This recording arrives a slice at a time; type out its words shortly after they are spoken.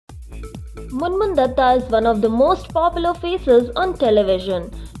Munmun Dutta is one of the most popular faces on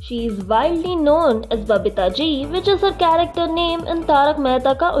television. She is widely known as Babita ji, which is her character name in Tarak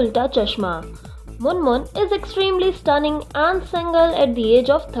Mehta Ka Ulta Chashma. Munmun is extremely stunning and single at the age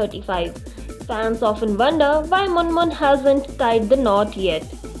of 35. Fans often wonder why Munmun hasn't tied the knot yet.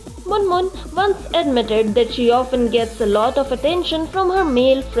 Munmun once admitted that she often gets a lot of attention from her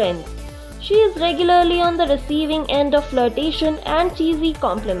male friends. She is regularly on the receiving end of flirtation and cheesy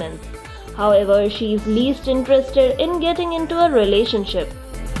compliments. However, she is least interested in getting into a relationship.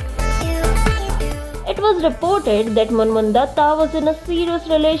 It was reported that Munmun Dutta was in a serious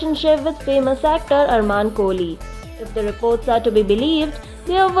relationship with famous actor Arman Kohli. If the reports are to be believed,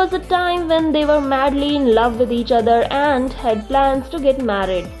 there was a time when they were madly in love with each other and had plans to get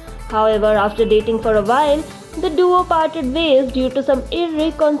married. However, after dating for a while, the duo parted ways due to some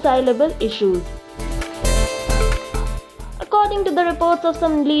irreconcilable issues. According to the reports of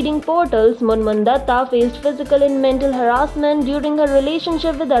some leading portals, Munmun Dutta faced physical and mental harassment during her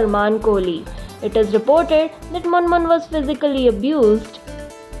relationship with Arman Kohli. It is reported that Munmun was physically abused.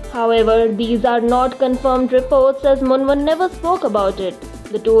 However, these are not confirmed reports as Munmun never spoke about it.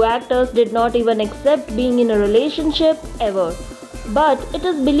 The two actors did not even accept being in a relationship ever. But it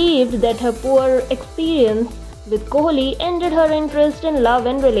is believed that her poor experience with Kohli ended her interest in love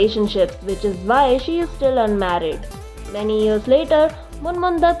and relationships, which is why she is still unmarried. Many years later,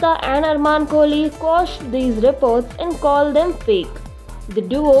 Munmun Dutta and Arman Kohli quashed these reports and called them fake. The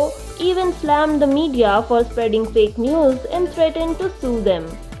duo even slammed the media for spreading fake news and threatened to sue them.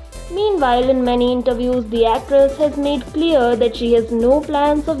 Meanwhile, in many interviews, the actress has made clear that she has no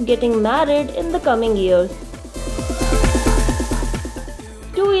plans of getting married in the coming years.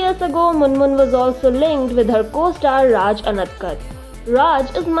 2 years ago, Munmun was also linked with her co-star Raj Anatkat.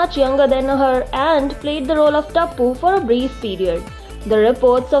 Raj is much younger than her and played the role of Tappu for a brief period. The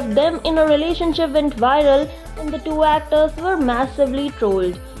reports of them in a relationship went viral and the two actors were massively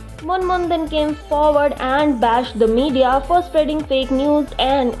trolled. Munmun then came forward and bashed the media for spreading fake news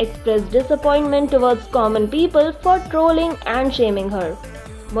and expressed disappointment towards common people for trolling and shaming her.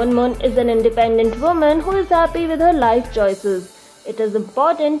 Munmun is an independent woman who is happy with her life choices. It is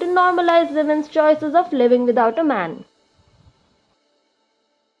important to normalize women's choices of living without a man.